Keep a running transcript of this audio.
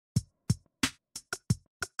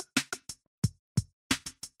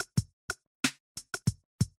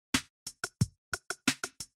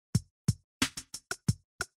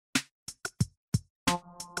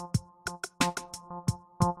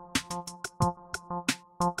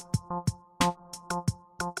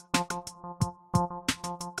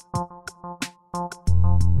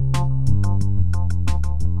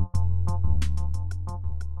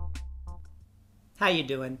you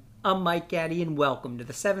doing? I'm Mike Gaddy, and welcome to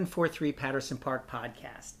the 743 Patterson Park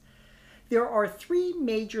podcast. There are three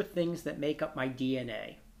major things that make up my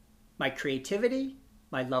DNA: my creativity,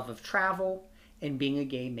 my love of travel, and being a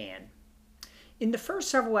gay man. In the first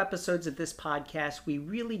several episodes of this podcast, we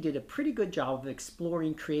really did a pretty good job of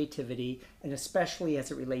exploring creativity, and especially as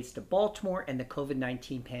it relates to Baltimore and the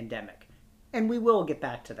COVID-19 pandemic. And we will get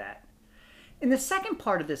back to that. In the second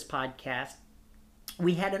part of this podcast,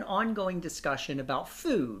 we had an ongoing discussion about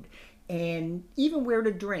food and even where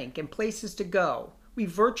to drink and places to go. We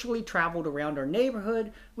virtually traveled around our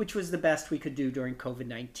neighborhood, which was the best we could do during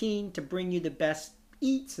COVID-19, to bring you the best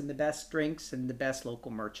eats and the best drinks and the best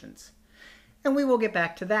local merchants. And we will get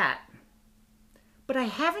back to that. But I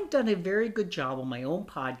haven't done a very good job on my own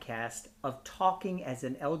podcast of talking as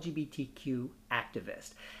an LGBTQ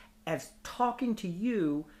activist, as talking to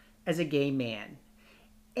you as a gay man.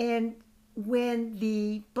 And when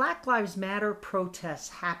the Black Lives Matter protests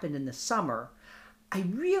happened in the summer, I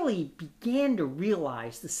really began to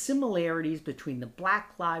realize the similarities between the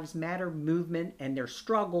Black Lives Matter movement and their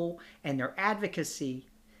struggle and their advocacy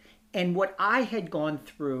and what I had gone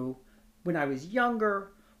through when I was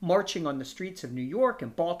younger, marching on the streets of New York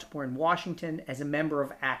and Baltimore and Washington as a member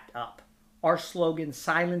of ACT UP. Our slogan,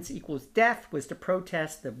 "Silence equals death," was to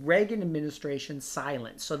protest the Reagan administration's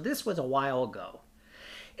silence. So this was a while ago.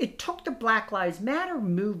 It took the Black Lives Matter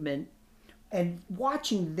movement and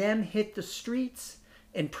watching them hit the streets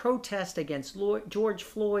and protest against George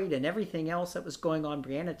Floyd and everything else that was going on,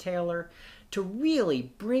 Breonna Taylor, to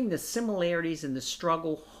really bring the similarities in the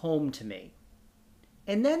struggle home to me.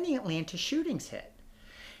 And then the Atlanta shootings hit.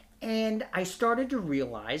 And I started to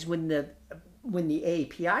realize when the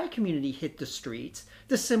AAPI community hit the streets,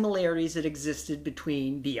 the similarities that existed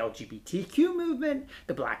between the LGBTQ movement,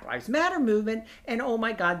 the Black Lives Matter movement, and oh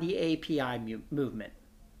my God, the AAPI movement.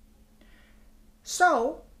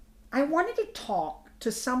 So I wanted to talk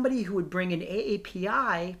to somebody who would bring an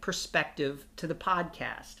AAPI perspective to the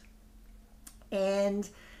podcast. And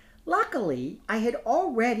luckily, I had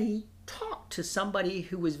already talked to somebody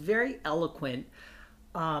who was very eloquent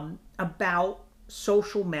about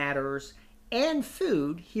social matters and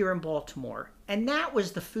food here in Baltimore. And that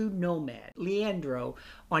was the food nomad, Leandro,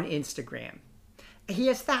 on Instagram. He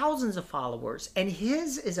has thousands of followers, and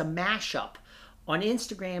his is a mashup on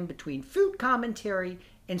Instagram between food commentary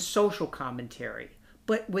and social commentary.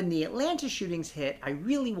 But when the Atlanta shootings hit, I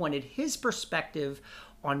really wanted his perspective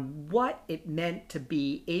on what it meant to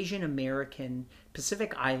be Asian American,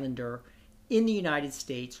 Pacific Islander in the United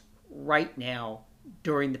States right now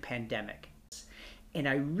during the pandemic. And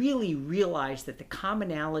I really realized that the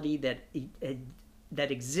commonality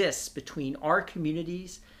that exists between our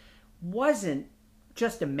communities wasn't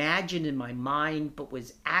just imagined in my mind, but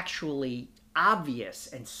was actually obvious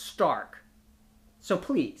and stark. So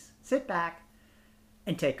please sit back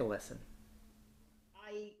and take a listen.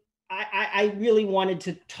 I really wanted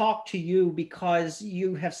to talk to you because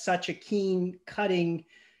you have such a keen, cutting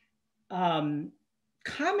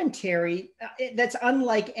commentary that's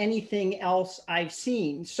unlike anything else I've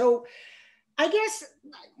seen. So I guess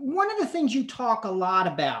one of the things you talk a lot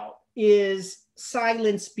about is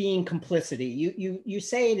silence being complicity. You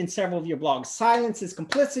say it in several of your blogs. Silence is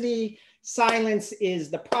complicity, silence is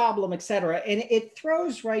the problem, etc. And it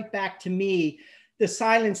throws right back to me the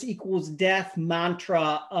silence equals death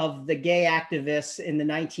mantra of the gay activists in the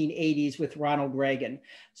 1980s with Ronald Reagan.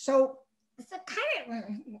 So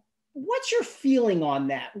what's your feeling on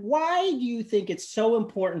that? Why do you think it's so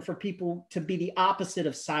important for people to be the opposite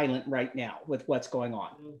of silent right now with what's going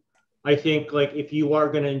on? I think like if you are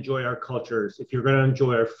going to enjoy our cultures, if you're going to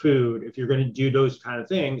enjoy our food, if you're going to do those kind of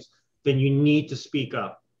things, then you need to speak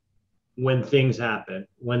up when things happen,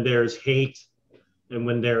 when there's hate and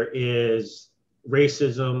when there is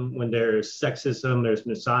racism, when there's sexism, there's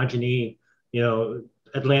misogyny. You know,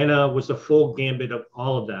 Atlanta was the full gambit of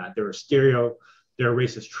all of that. There were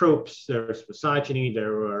racist tropes, there was misogyny,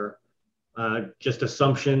 there were just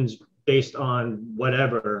assumptions based on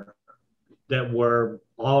whatever that were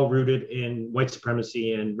all rooted in white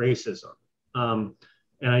supremacy and racism. And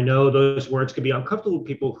I know those words could be uncomfortable with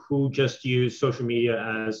people who just use social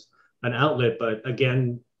media as an outlet. But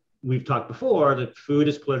again, we've talked before that food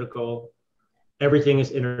is political, everything is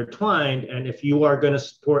intertwined. And if you are going to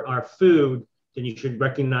support our food, then you should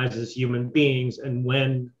recognize us as human beings. And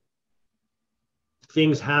when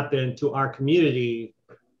things happen to our community,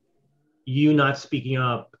 you not speaking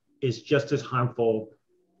up is just as harmful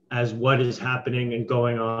as what is happening and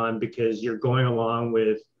going on, because you're going along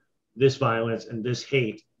with this violence and this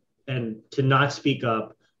hate. And to not speak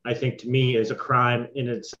up, I think to me is a crime in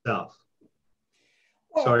itself.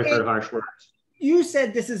 Well, Sorry for the harsh words. You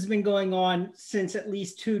said this has been going on since at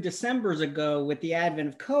least 2 Decembers ago with the advent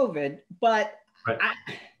of COVID, but Right.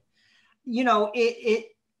 it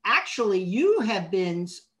actually, you have been,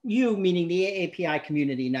 you meaning the AAPI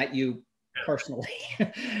community, not you personally,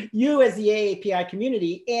 you as the AAPI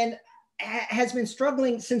community, and has been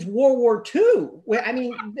struggling since World War II. I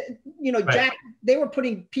mean, Right. they were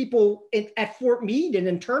putting people at Fort Meade in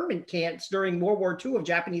internment camps during World War II of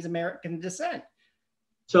Japanese American descent.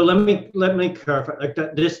 So let me clarify. Like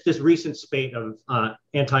this recent spate of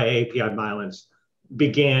anti-AAPI violence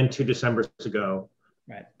began 2 Decembers ago.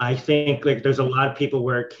 Right. I think like there's a lot of people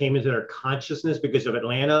where it came into their consciousness because of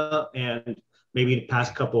Atlanta and maybe the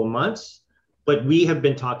past couple of months, but we have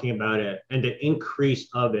been talking about it and the increase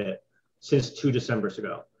of it since 2 Decembers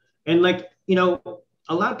ago. And like,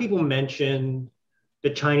 a lot of people mention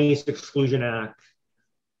the Chinese Exclusion Act.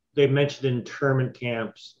 They mentioned internment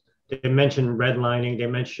camps. They mentioned redlining. They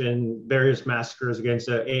mentioned various massacres against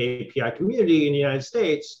the AAPI community in the United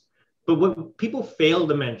States. But what people fail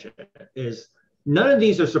to mention is none of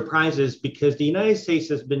these are surprises because the United States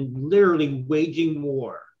has been literally waging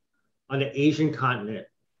war on the Asian continent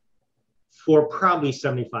for probably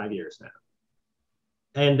 75 years now.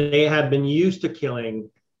 And they have been used to killing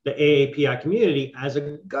the AAPI community as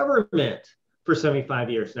a government for 75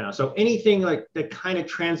 years now. So anything like that kind of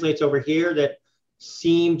translates over here that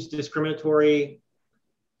seems discriminatory,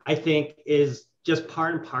 I think is just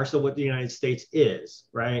part and parcel of what the United States is,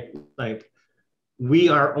 right? Like we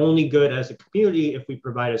are only good as a community if we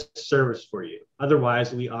provide a service for you.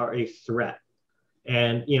 Otherwise, we are a threat.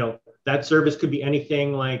 And, that service could be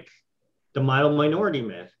anything like the mild minority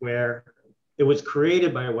myth, where it was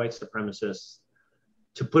created by a white supremacist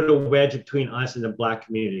to put a wedge between us and the Black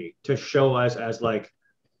community, to show us as like,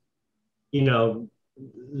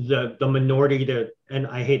 the minority that, and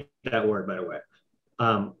I hate that word, by the way,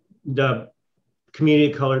 the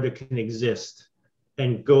community of color that can exist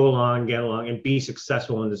and go along, get along, and be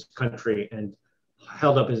successful in this country, and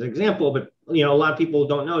held up as an example. But a lot of people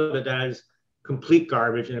don't know that that is complete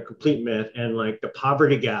garbage and a complete myth. And like the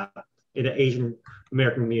poverty gap in the Asian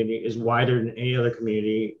American community is wider than any other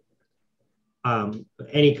community,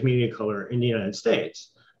 any community of color in the United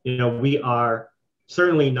States. We are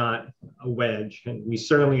certainly not a wedge, and we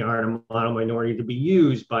certainly aren't a minority to be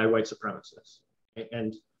used by white supremacists.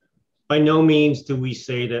 And by no means do we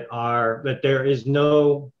say that there's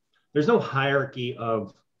no hierarchy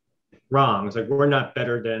of wrongs. Like we're not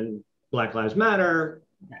better than Black Lives Matter,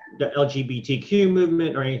 the LGBTQ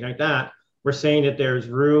movement, or anything like that. We're saying that there's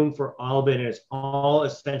room for all of it, and it's all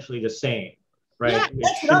essentially the same, right? Yeah,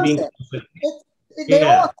 that's what I'm saying. They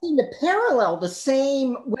all seem to parallel the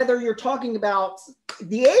same, whether you're talking about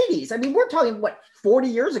the 80s. I mean, we're talking, 40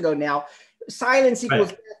 years ago now, silence equals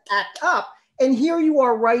right. Act up. And here you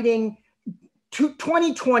are writing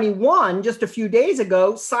 2021, just a few days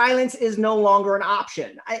ago, silence is no longer an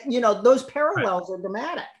option. Those parallels are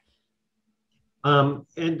dramatic.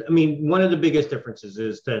 And I mean, one of the biggest differences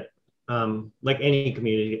is that, like any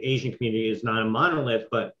community, the Asian community is not a monolith,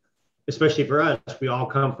 but especially for us, we all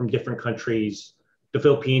come from different countries. The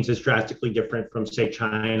Philippines is drastically different from, say,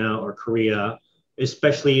 China or Korea,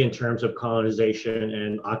 especially in terms of colonization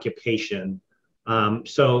and occupation.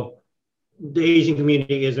 So the Asian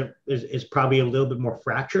community is probably a little bit more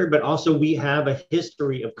fractured, but also we have a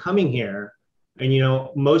history of coming here. And,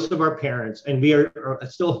 most of our parents, and we are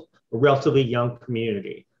still a relatively young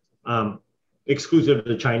community, exclusive of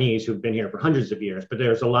the Chinese who've been here for hundreds of years, but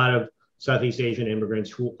there's a lot of Southeast Asian immigrants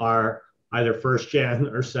who are either first gen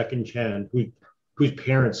or second gen whose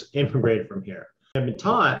parents immigrated from here. I've been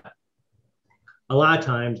taught a lot of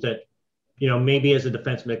times that, maybe as a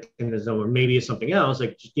defense mechanism or maybe as something else,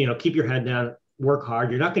 like, keep your head down, work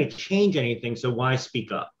hard. You're not going to change anything, so why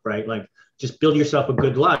speak up, right? Like, just build yourself a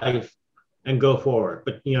good life and go forward.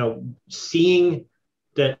 But, seeing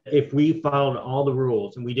that if we followed all the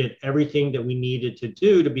rules and we did everything that we needed to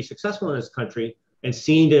do to be successful in this country, and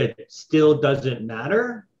seeing that it still doesn't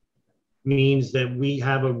matter, means that we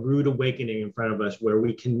have a rude awakening in front of us where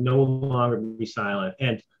we can no longer be silent.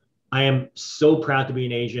 And I am so proud to be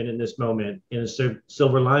an Asian in this moment, in a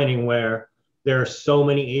silver lining where there are so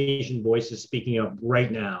many Asian voices speaking up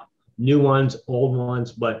right now, new ones, old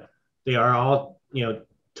ones, but they are all,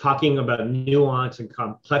 talking about nuance and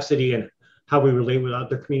complexity and how we relate with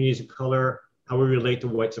other communities of color, how we relate to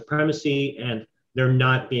white supremacy, and they're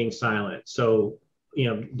not being silent. So,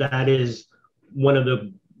 that is one of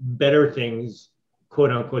the better things, quote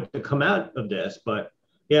unquote, to come out of this. But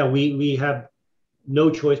yeah, we have no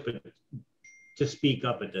choice but to speak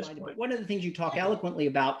up at this point. One of the things you talk eloquently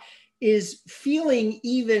about is feeling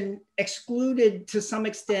even excluded to some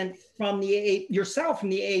extent from yourself from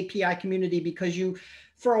the AAPI community, because you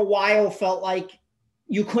for a while felt like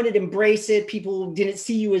you couldn't embrace it. People didn't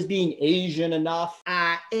see you as being Asian enough.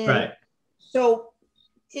 Right. So,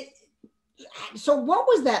 so what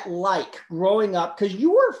was that like growing up? Because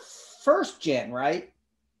you were first gen, right?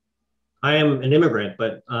 I am an immigrant,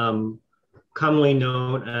 but commonly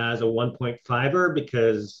known as a 1.5er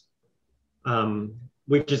because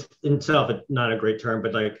which is in itself not a great term,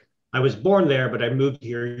 but like I was born there, but I moved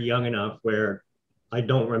here young enough where I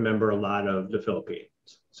don't remember a lot of the Philippines.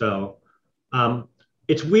 So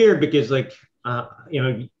it's weird because like, I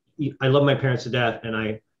love my parents to death and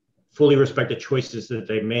I fully respect the choices that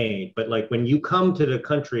they made. But like when you come to the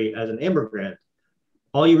country as an immigrant,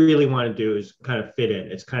 all you really want to do is kind of fit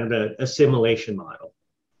in. It's kind of an assimilation model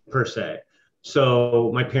per se.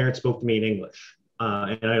 So my parents spoke to me in English,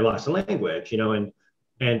 and I lost the language, and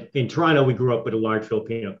in Toronto, we grew up with a large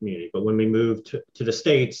Filipino community. But when we moved to the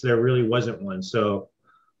States, there really wasn't one. So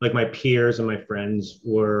like my peers and my friends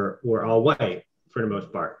were all white for the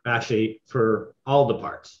most part. Actually, for all the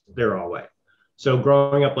parts, they're all white. So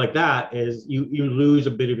growing up like that is you lose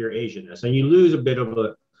a bit of your Asianness, and you lose a bit of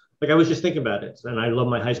like I was just thinking about it, and I love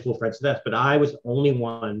my high school friends to death, but I was the only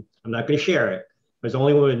one, I'm not going to share it, I was the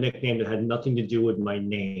only one with a nickname that had nothing to do with my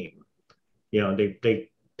name.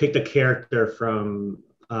 They picked a character from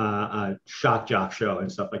a shock jock show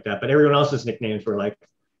and stuff like that, but everyone else's nicknames were like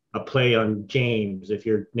a play on James. If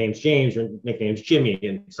your name's James, your nickname's Jimmy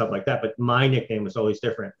and stuff like that. But my nickname was always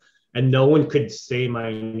different. And no one could say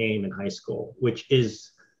my name in high school, which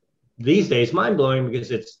is these days mind blowing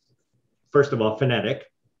because it's, first of all, phonetic.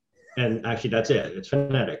 And actually, that's it. It's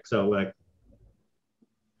phonetic. So, like,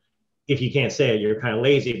 if you can't say it, you're kind of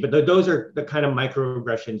lazy. But those are the kind of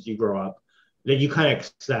microaggressions you grow up that you kind of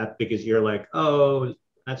accept because you're like, oh,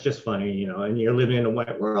 that's just funny, and you're living in a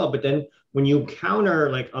white world. But then when you encounter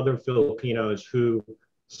like other Filipinos who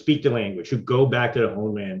speak the language, who go back to the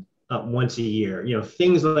homeland once a year,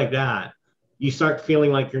 things like that, you start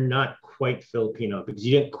feeling like you're not quite Filipino because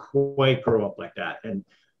you didn't quite grow up like that. And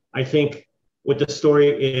I think what the story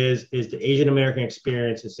is the Asian American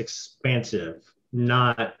experience is expansive,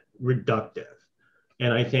 not reductive.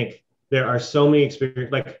 And I think there are so many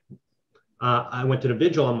experiences, like I went to the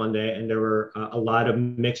vigil on Monday and there were a lot of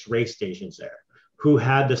mixed race Asians there who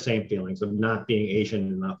had the same feelings of not being Asian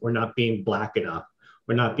enough or not being Black enough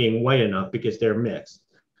or not being white enough because they're mixed.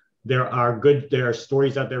 There are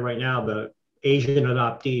stories out there right now, the Asian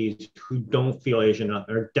adoptees who don't feel Asian enough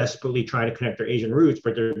and are desperately trying to connect their Asian roots,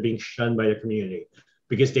 but they're being shunned by the community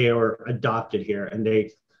because they were adopted here and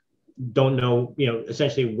they don't know,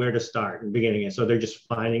 essentially where to start in the beginning. And so they're just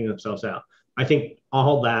finding themselves out. I think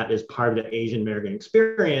all that is part of the Asian American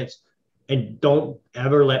experience. And don't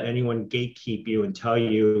ever let anyone gatekeep you and tell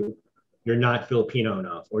you you're not Filipino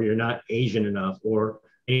enough or you're not Asian enough or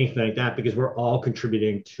anything like that, because we're all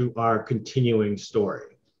contributing to our continuing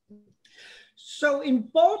story. So in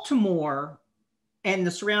Baltimore and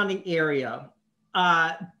the surrounding area,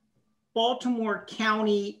 Baltimore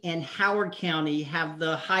County and Howard County have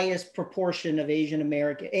the highest proportion of Asian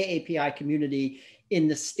American AAPI community in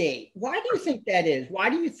the state. Why do you think that is? Why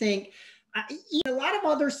do you think a lot of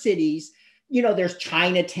other cities, there's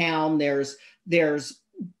Chinatown, there's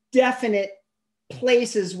definite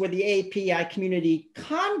places where the AAPI community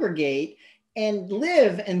congregate and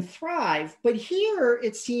live and thrive, but here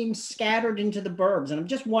it seems scattered into the burbs. And I'm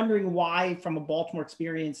just wondering why, from a Baltimore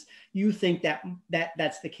experience, you think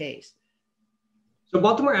that's the case. So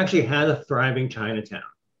Baltimore actually had a thriving Chinatown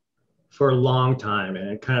for a long time, and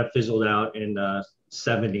it kind of fizzled out in the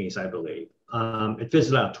 70s, I believe. It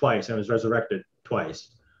fizzled out twice and was resurrected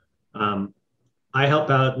twice. I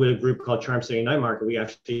helped out with a group called Charm City Night Market. We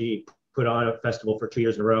actually put on a festival for 2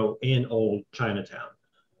 years in a row in old Chinatown.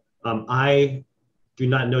 I do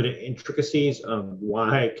not know the intricacies of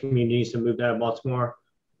why communities have moved out of Baltimore.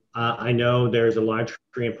 I know there's a large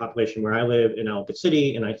Korean population where I live in Ellicott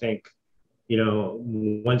City, and I think,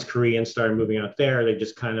 once Koreans started moving out there, they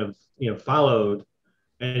just kind of, followed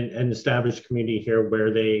and established a community here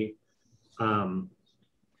where they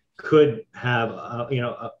could have,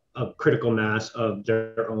 a critical mass of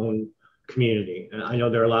their own community. And I know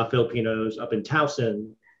there are a lot of Filipinos up in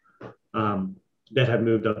Towson that have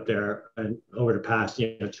moved up there and over the past,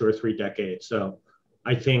 2 or 3 decades. So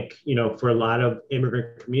I think, for a lot of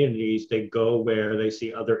immigrant communities, they go where they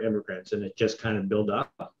see other immigrants and it just kind of build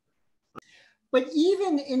up. But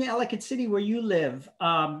even in Ellicott City where you live,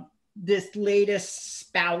 this latest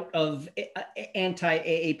spout of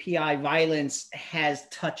anti-AAPI violence has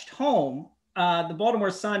touched home. The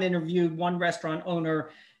Baltimore Sun interviewed one restaurant owner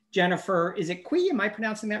Jennifer, is it Qui? Am I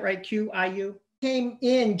pronouncing that right? Qiu, came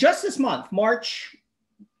in just this month, March,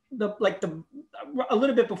 a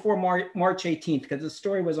little bit before March 18th, because the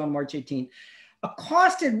story was on March 18th,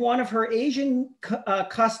 accosted one of her Asian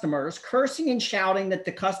customers, cursing and shouting that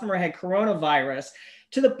the customer had coronavirus,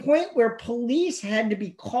 to the point where police had to be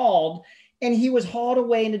called, and he was hauled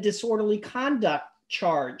away in a disorderly conduct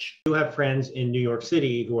charge. You have friends in New York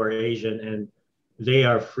City who are Asian, and they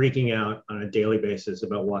are freaking out on a daily basis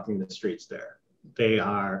about walking the streets there. They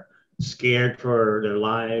are scared for their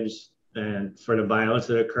lives and for the violence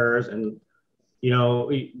that occurs. And,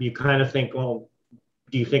 you kind of think, well,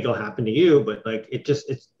 do you think it'll happen to you? But like,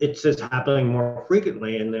 it's just happening more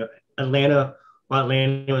frequently. And while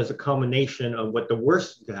Atlanta is a culmination of what the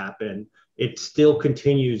worst could happen, it still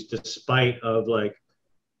continues despite of like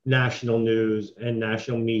national news and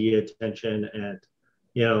national media attention. And,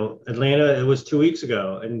 Atlanta, it was 2 weeks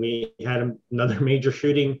ago, and we had another major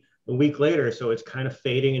shooting a week later. So it's kind of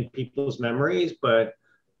fading in people's memories, but,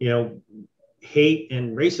 hate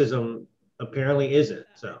and racism apparently isn't.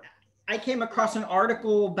 So I came across an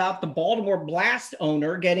article about the Baltimore Blast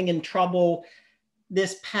owner getting in trouble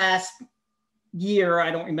this past year, I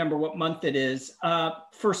don't remember what month it is,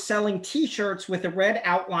 for selling T-shirts with a red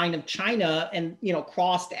outline of China and,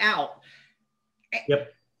 crossed out.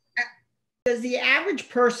 Yep. Does the average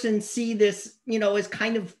person see this, as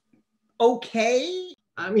kind of okay?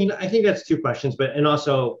 I mean, I think that's two questions, and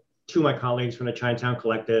also two of my colleagues from the Chinatown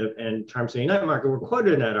Collective and Charm City Night Market were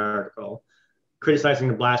quoted in that article criticizing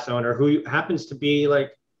the Blast owner, who happens to be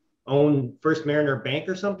like own First Mariner Bank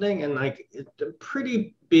or something, and like it's a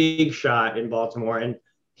pretty big shot in Baltimore. And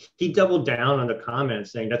he doubled down on the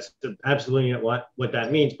comments, saying that's absolutely not what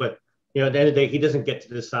that means. But at the end of the day, he doesn't get to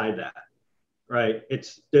decide that, right?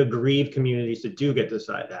 It's the aggrieved communities that do get to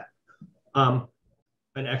decide that. An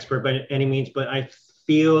expert by any means, but I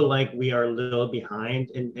feel like we are a little behind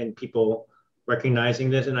in people recognizing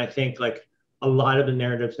this. And I think like a lot of the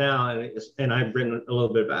narratives now, and I've written a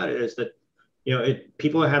little bit about it, is that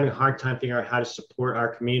people are having a hard time figuring out how to support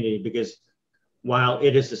our community, because while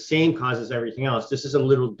it is the same cause as everything else, this is a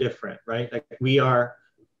little different, right? Like we are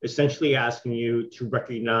essentially asking you to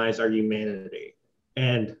recognize our humanity.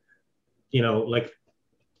 And, like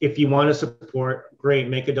if you want to support, great,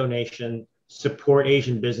 make a donation, support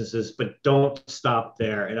Asian businesses, but don't stop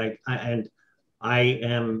there. And I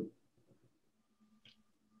am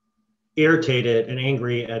irritated and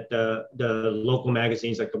angry at the local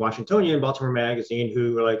magazines like the Washingtonian, Baltimore Magazine,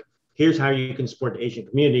 who are like, here's how you can support the Asian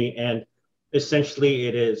community. And essentially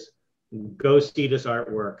it is, go see this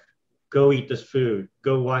artwork, go eat this food,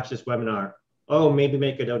 go watch this webinar. Oh, maybe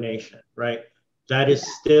make a donation, right? That is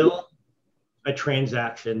still a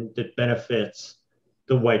transaction that benefits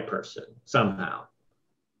the white person somehow.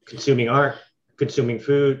 Consuming art, consuming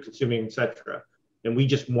food, consuming etc. And we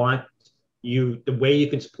just want you, the way you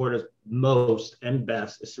can support us most and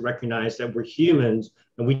best is to recognize that we're humans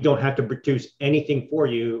and we don't have to produce anything for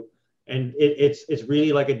you. And it's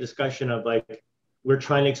really like a discussion of like, we're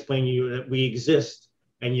trying to explain to you that we exist,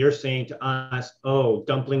 and you're saying to us, oh,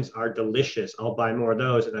 dumplings are delicious, I'll buy more of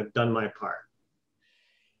those, and I've done my part.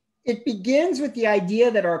 It begins with the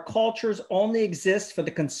idea that our cultures only exist for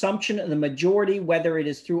the consumption of the majority, whether it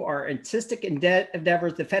is through our artistic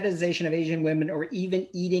endeavors, the fetishization of Asian women, or even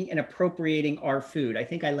eating and appropriating our food. I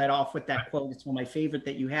think I led off with that quote. It's one of my favorite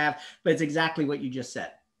that you have, but it's exactly what you just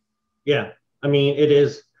said. Yeah, I mean, it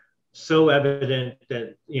is so evident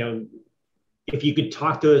that, if you could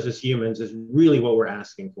talk to us as humans is really what we're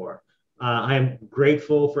asking for. I am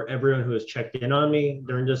grateful for everyone who has checked in on me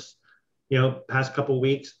during this past couple of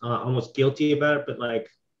weeks, almost guilty about it, but like,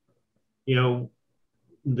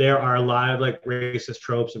 there are a lot of like racist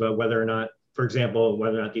tropes about whether or not, for example,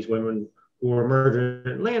 whether or not these women who were murdered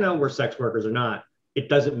in Atlanta were sex workers or not. It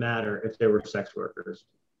doesn't matter if they were sex workers.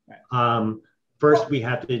 Right. First, we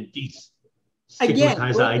have to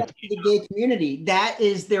destigmatize the gay community. That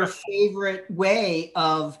is their favorite way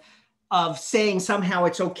of saying somehow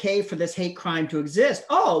it's okay for this hate crime to exist.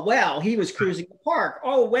 Oh, well, he was cruising the park.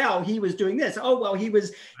 Oh, well, he was doing this. Oh, well, he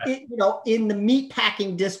was, in the meat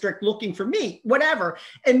packing district looking for meat, whatever.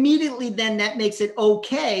 Immediately, then that makes it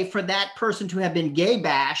okay for that person to have been gay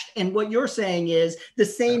bashed. And what you're saying is the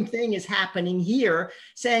same thing is happening here,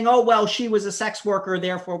 saying, oh, well, she was a sex worker,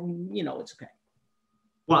 therefore, it's okay.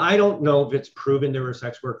 Well, I don't know if it's proven there were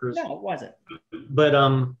sex workers. No, it wasn't. But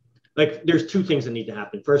like there's two things that need to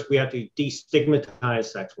happen. First, we have to destigmatize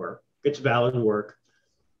sex work. It's valid work.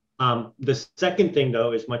 The second thing,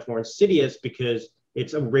 though, is much more insidious because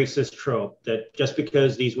it's a racist trope that just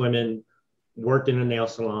because these women worked in a nail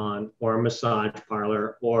salon or a massage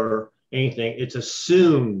parlor or anything, it's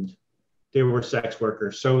assumed they were sex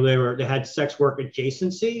workers. So they had sex work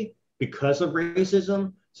adjacency because of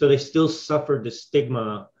racism. So they still suffered the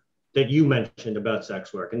stigma that you mentioned about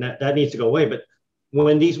sex work, and that needs to go away. But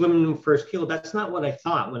when these women were first killed, that's not what I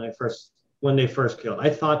thought when they first killed. I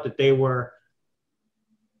thought that they were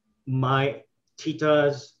my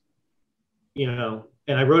titas, and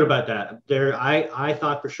I wrote about that. I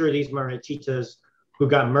thought for sure these were my titas who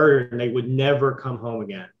got murdered and they would never come home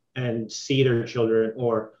again and see their children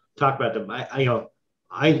or talk about them.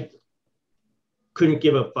 I couldn't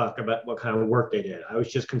give a fuck about what kind of work they did. I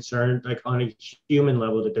was just concerned, like on a human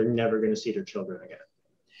level, that they're never going to see their children again.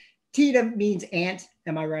 Tita means aunt.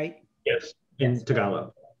 Am I right? Yes, in yes.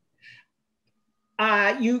 Tagalog.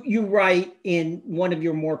 You write in one of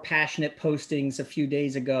your more passionate postings a few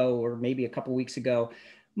days ago, or maybe a couple weeks ago.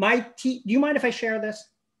 Do you mind if I share this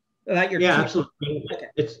about your? Yeah, absolutely. Okay.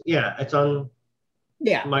 It's on.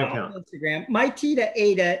 Yeah, my account. Instagram. My Tita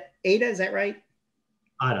Ada, is that right?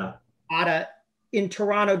 Ada in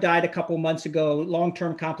Toronto died a couple months ago.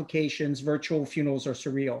 Long-term complications, virtual funerals are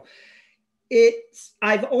surreal.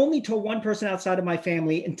 I've only told one person outside of my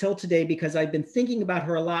family until today because I've been thinking about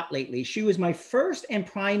her a lot lately. She was my first and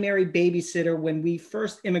primary babysitter when we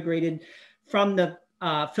first immigrated from the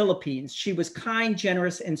Philippines. She was kind,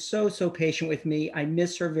 generous, and so patient with me. I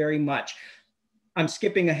miss her very much. I'm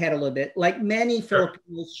skipping ahead a little bit. Like many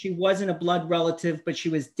Filipinos, she wasn't a blood relative, but she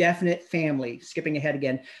was definite family. Skipping ahead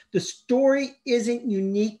again. The story isn't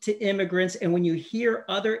unique to immigrants. And when you hear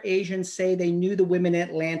other Asians say they knew the women in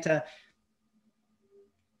Atlanta,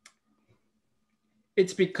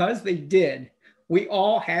 it's because they did. We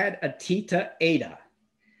all had a Tita Ada.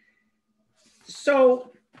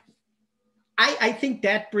 So I think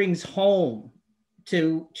that brings home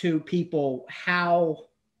to people how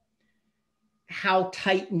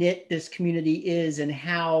tight-knit this community is, and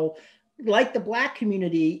how, like the Black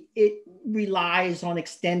community, it relies on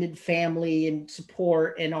extended family and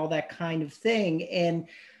support and all that kind of thing. And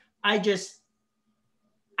I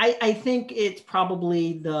think it's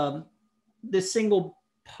probably the single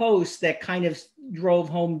post that kind of drove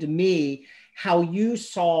home to me how you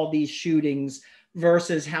saw these shootings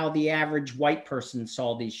versus how the average white person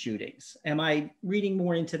saw these shootings. Am I reading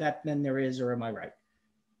more into that than there is, or am I right?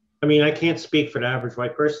 I mean, I can't speak for the average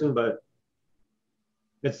white person, but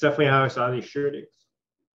it's definitely how I saw these shootings.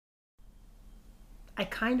 I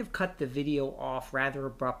kind of cut the video off rather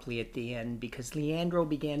abruptly at the end because Leandro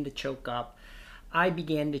began to choke up. I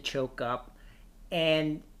began to choke up,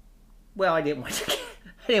 and well, I didn't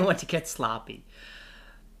want to get sloppy.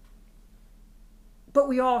 But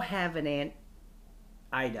we all have an Aunt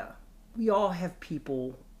Ida. We all have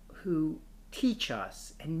people who teach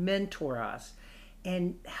us and mentor us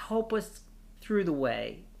and help us through the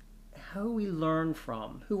way, who we learn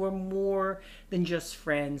from, who are more than just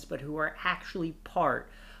friends, but who are actually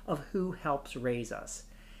part of who helps raise us.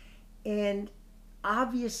 And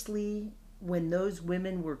obviously, when those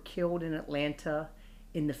women were killed in Atlanta,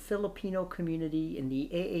 in the Filipino community, in the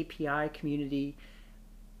AAPI community,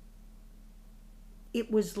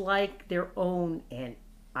 it was like their own Aunt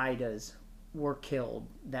Idas were killed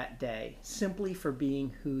that day, simply for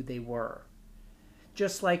being who they were.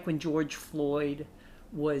 Just like when George Floyd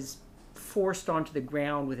was forced onto the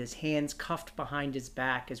ground with his hands cuffed behind his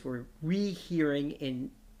back, as we're rehearing in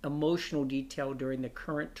emotional detail during the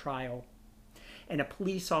current trial, and a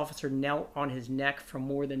police officer knelt on his neck for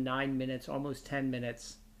more than 9 minutes, almost 10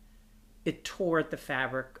 minutes, it tore at the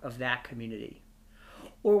fabric of that community.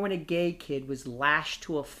 Or when a gay kid was lashed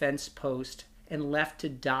to a fence post and left to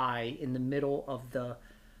die in the middle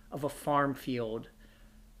of a farm field,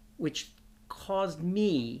 which caused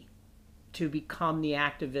me to become the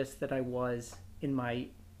activist that I was in my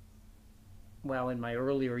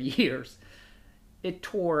earlier years. It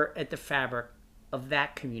tore at the fabric of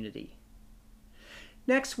that community.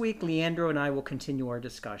 Next week, Leandro and I will continue our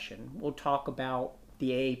discussion. We'll talk about the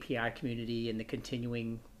AAPI community and the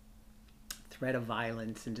continuing threat of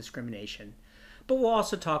violence and discrimination. But we'll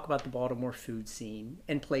also talk about the Baltimore food scene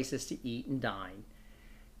and places to eat and dine.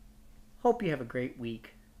 Hope you have a great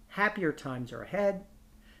week. Happier times are ahead.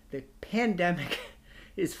 The pandemic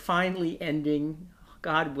is finally ending,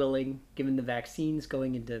 God willing, given the vaccines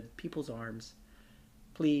going into people's arms.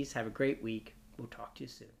 Please have a great week. We'll talk to you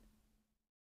soon.